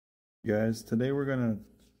Guys, today we're going to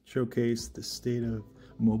showcase the state of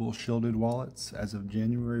mobile shielded wallets as of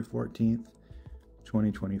January 14th,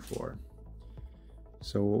 2024.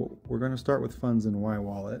 So we're going to start with funds in Y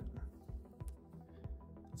Wallet.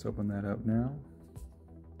 Let's open that up now.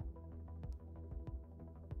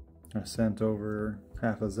 I sent over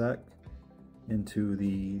half a Zec into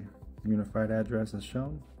the unified address as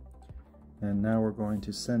shown, and now we're going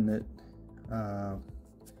to send it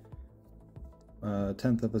a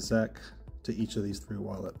tenth of a Zec to each of these three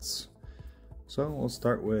wallets. So we'll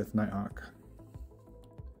start with Nighthawk.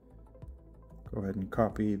 Go ahead and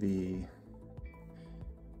copy the,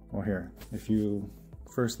 well, here, if you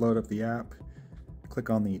first load up the app, click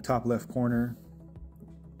on the top left corner,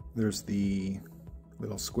 there's the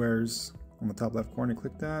little squares on the top left corner,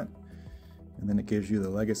 click that, and then it gives you the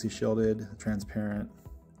legacy shielded, transparent,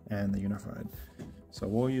 and the unified. So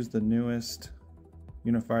we'll use the newest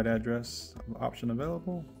unified address option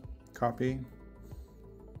available. Copy.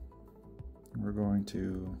 We're going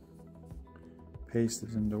to paste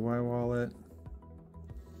it into Y Wallet.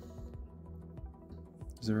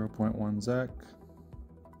 0.1 Zec.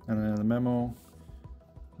 And then in the memo,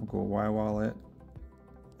 we'll go Y Wallet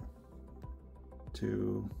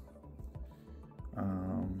to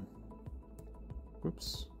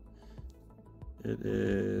whoops. It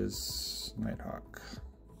is Nighthawk.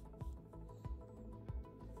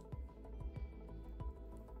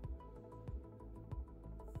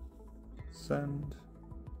 Send.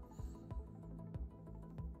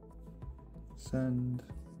 Send.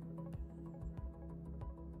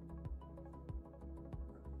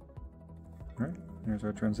 All right, here's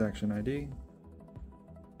our transaction ID.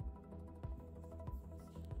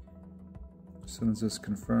 As soon as this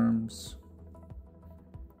confirms,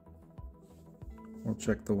 we'll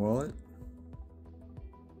check the wallet.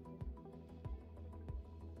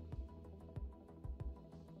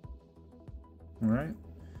 All right.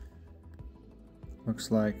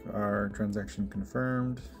 Looks like our transaction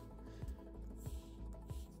confirmed.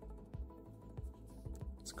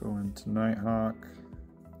 Let's go into Nighthawk.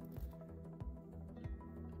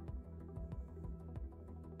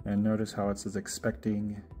 And notice how it says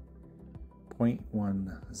expecting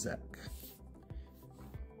 0.1 Zec.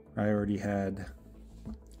 I already had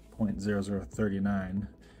 0.0039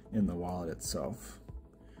 in the wallet itself.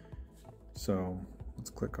 So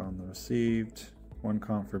let's click on the received, one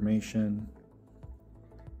confirmation.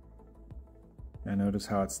 And notice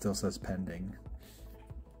how it still says pending.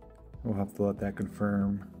 We'll have to let that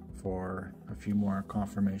confirm for a few more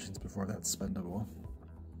confirmations before that's spendable.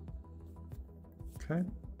 Okay.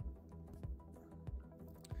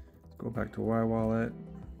 Let's go back to Y Wallet.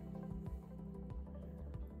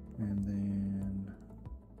 And then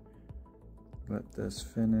let this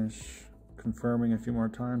finish confirming a few more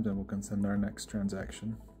times, and we can send our next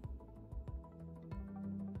transaction.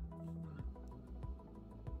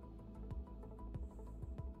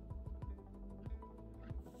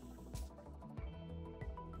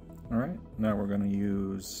 All right, now we're going to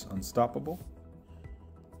use Unstoppable.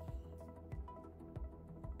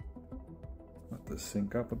 Let this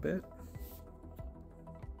sync up a bit.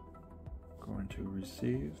 Going to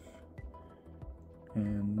receive.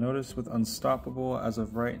 And notice with Unstoppable, as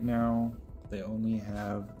of right now, they only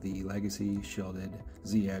have the legacy shielded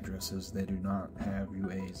Z addresses. They do not have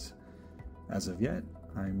UAs as of yet.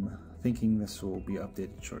 I'm thinking this will be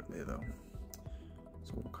updated shortly though.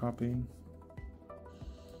 So we'll copy.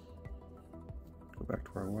 Go back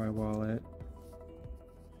to our Y Wallet,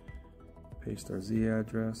 paste our Z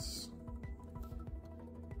address,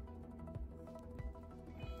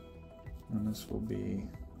 and this will be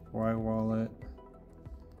Y Wallet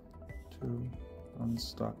to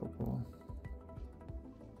Unstoppable.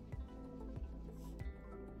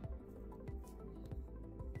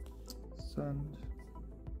 Send.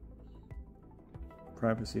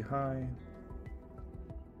 Privacy high.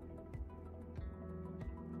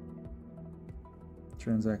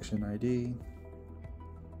 Transaction ID.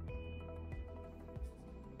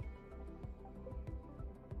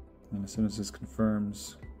 And as soon as this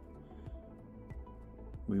confirms,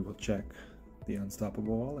 we will check the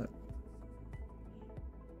Unstoppable wallet.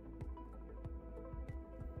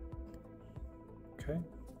 Okay,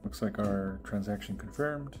 looks like our transaction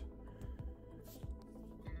confirmed.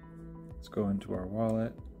 Let's go into our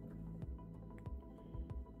wallet.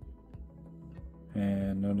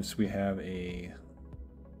 And notice we have a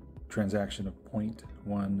transaction of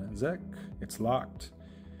 0.1 Zec. It's locked.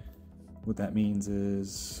 What that means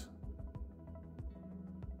is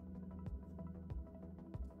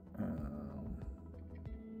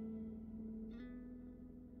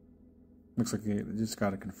looks like they just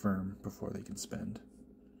got to confirm before they can spend.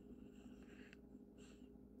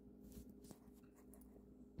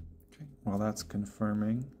 while that's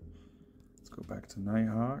confirming, let's go back to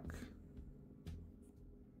Nighthawk.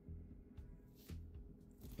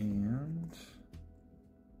 And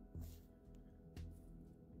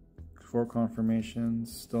 4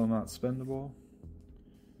 confirmations, still not spendable.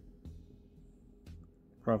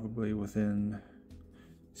 Probably within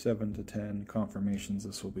 7 to 10 confirmations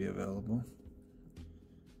this will be available.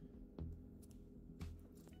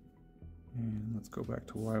 And let's go back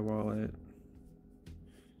to Y Wallet.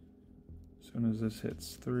 As soon as this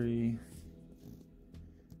hits 3,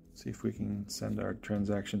 see if we can send our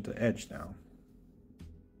transaction to Edge now.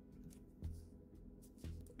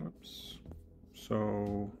 Oops.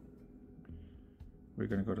 So we're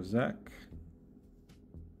going to go to Zec,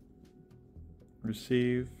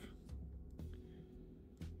 receive.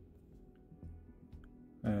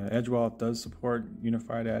 Edge Wallet does support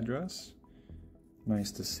unified address.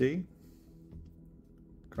 Nice to see.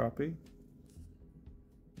 Copy.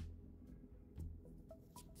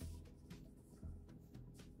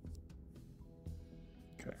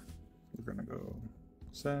 Okay, we're going to go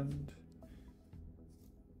send.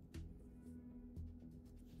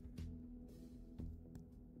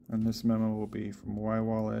 And this memo will be from Y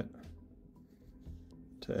Wallet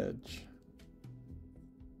to Edge.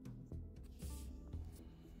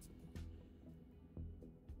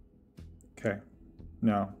 Okay,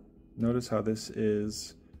 now notice how this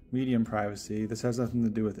is medium privacy. This has nothing to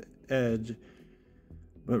do with Edge,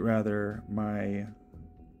 but rather my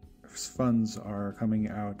funds are coming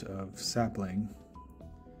out of Sapling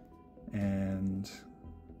and,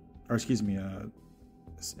 or excuse me,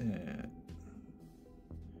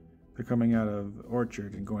 they're coming out of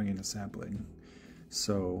Orchard and going into Sapling.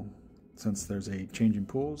 So since there's a change in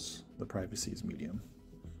pools, the privacy is medium.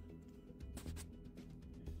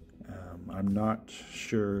 I'm not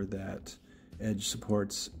sure that Edge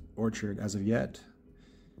supports Orchard as of yet,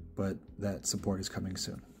 but that support is coming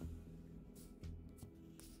soon.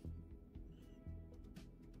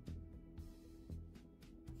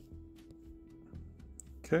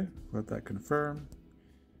 Okay, let that confirm.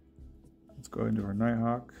 Let's go into our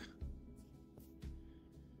Nighthawk.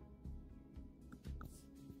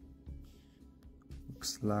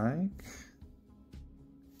 Looks like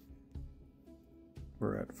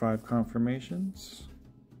we're at 5 confirmations.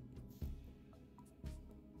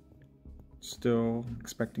 Still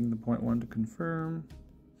expecting the 0.1 to confirm.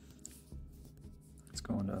 Let's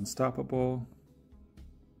go into Unstoppable.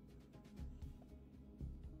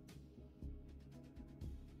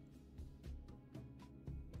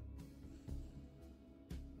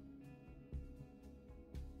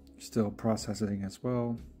 Still processing as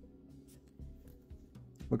well.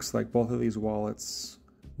 Looks like both of these wallets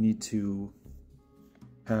need to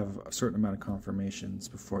have a certain amount of confirmations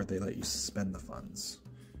before they let you spend the funds.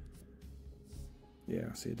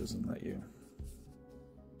 Yeah, see, it doesn't let you.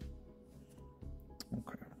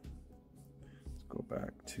 Okay. Let's go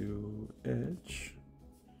back to Edge.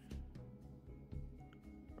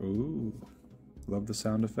 Ooh, love the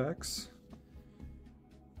sound effects.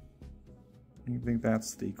 I think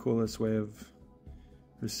that's the coolest way of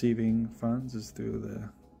receiving funds, is through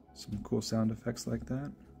some cool sound effects like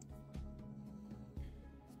that.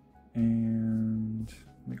 And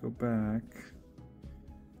let me go back.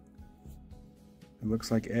 It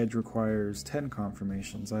looks like Edge requires 10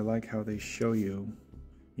 confirmations. I like how they show you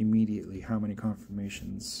immediately how many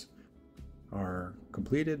confirmations are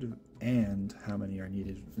completed and how many are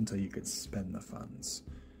needed until you could spend the funds.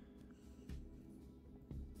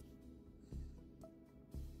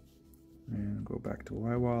 And go back to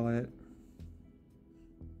Y Wallet.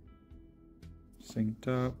 Synced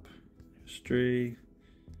up. History.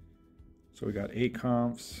 So we got 8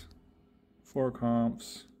 confs, 4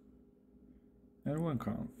 confs, and 1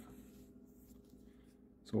 conf.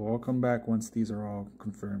 So we'll all come back once these are all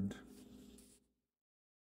confirmed.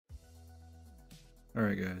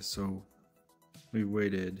 Alright guys, so we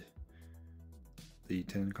waited the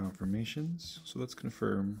 10 confirmations. So let's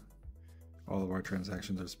confirm all of our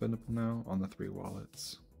transactions are spendable now on the 3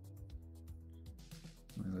 wallets.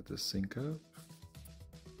 I'm gonna let this sync up.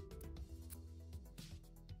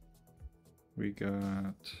 We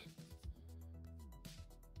got,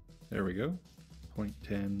 there we go,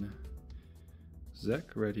 0.10 Zec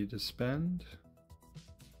ready to spend.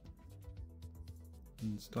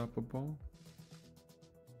 Unstoppable.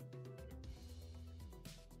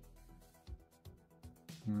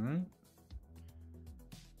 Alright.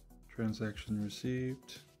 Transaction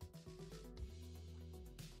received.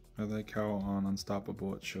 I like how on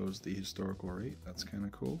Unstoppable it shows the historical rate. That's kind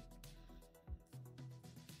of cool.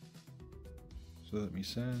 So let me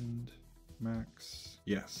send max.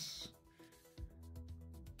 Yes.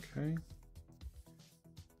 Okay.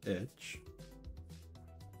 Edge.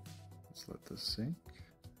 Let's let this sync.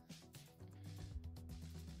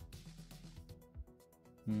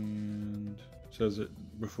 And it says it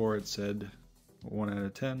before it said 1 out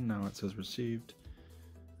of 10, now it says received.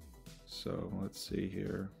 So let's see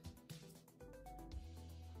here.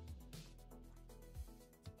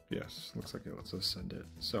 Yes, looks like it lets us send it.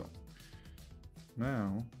 So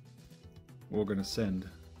now we're going to send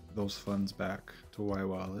those funds back to Y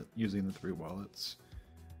Wallet using the 3 wallets.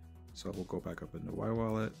 So we'll go back up into Y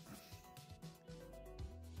Wallet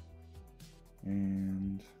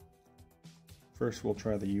and first we'll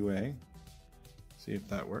try the UA, see if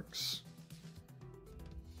that works.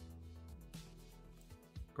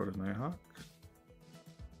 Go to Nighthawk.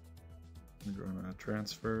 I'm going to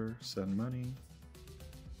transfer, send money.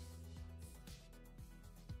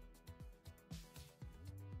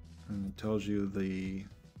 And it tells you the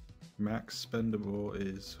max spendable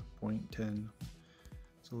is 0.10.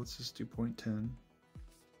 So let's just do 0.10.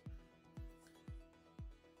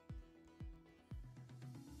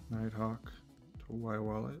 Nighthawk to Y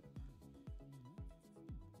Wallet.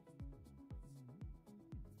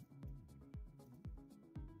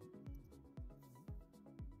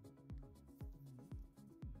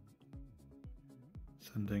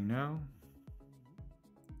 Sending now.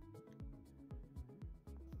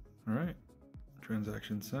 All right,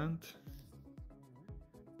 transaction sent.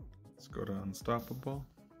 Let's go to Unstoppable.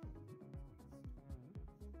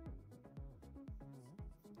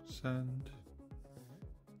 Send.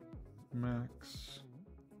 Max.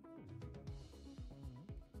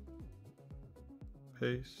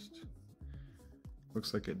 Paste.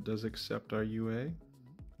 Looks like it does accept our UA.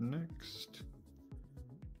 Next.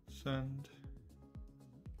 Send.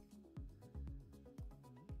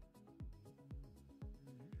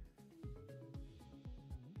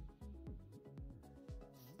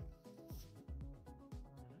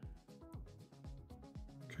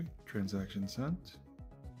 Okay, transaction sent.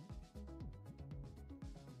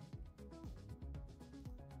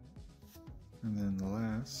 And then the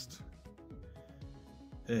last,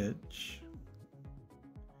 Edge,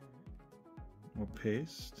 we'll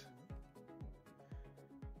paste.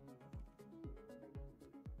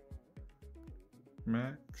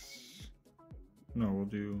 Max, no, we'll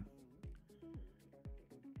do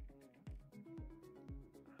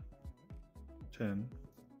 10.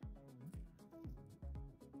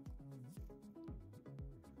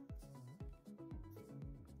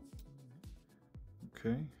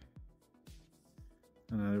 Okay.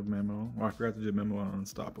 And I have memo. Oh, I forgot to do a memo on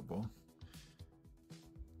Unstoppable.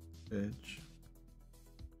 Edge.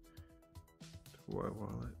 To Y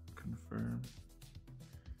Wallet. Confirm.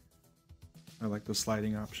 I like the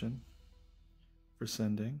sliding option for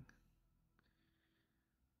sending.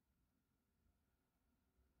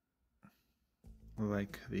 I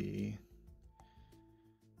like the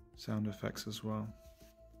sound effects as well.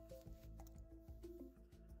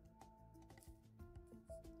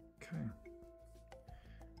 Okay.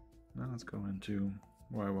 Now let's go into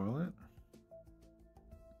Y Wallet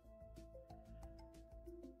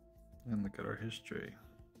and look at our history.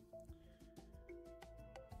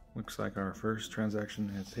 Looks like our first transaction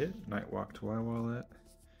has hit. Nightwalk to Y Wallet.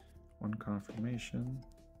 1 confirmation.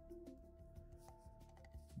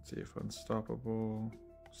 Let's see if Unstoppable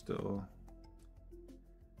still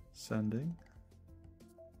sending.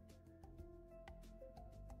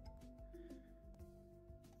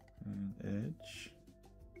 And Edge.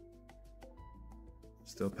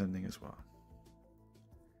 Still pending as well.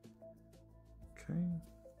 Okay.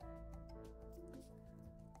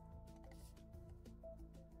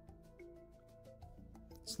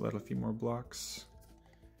 Let's let a few more blocks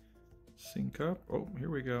sync up. Oh, here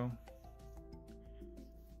we go.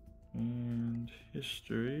 And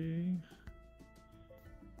history.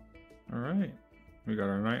 All right. We got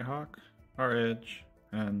our Nighthawk, our Edge,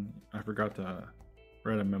 and I forgot to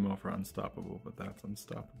write a memo for Unstoppable, but that's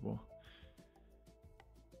Unstoppable.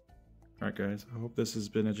 All right, guys, I hope this has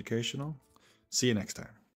been educational. See you next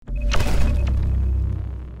time.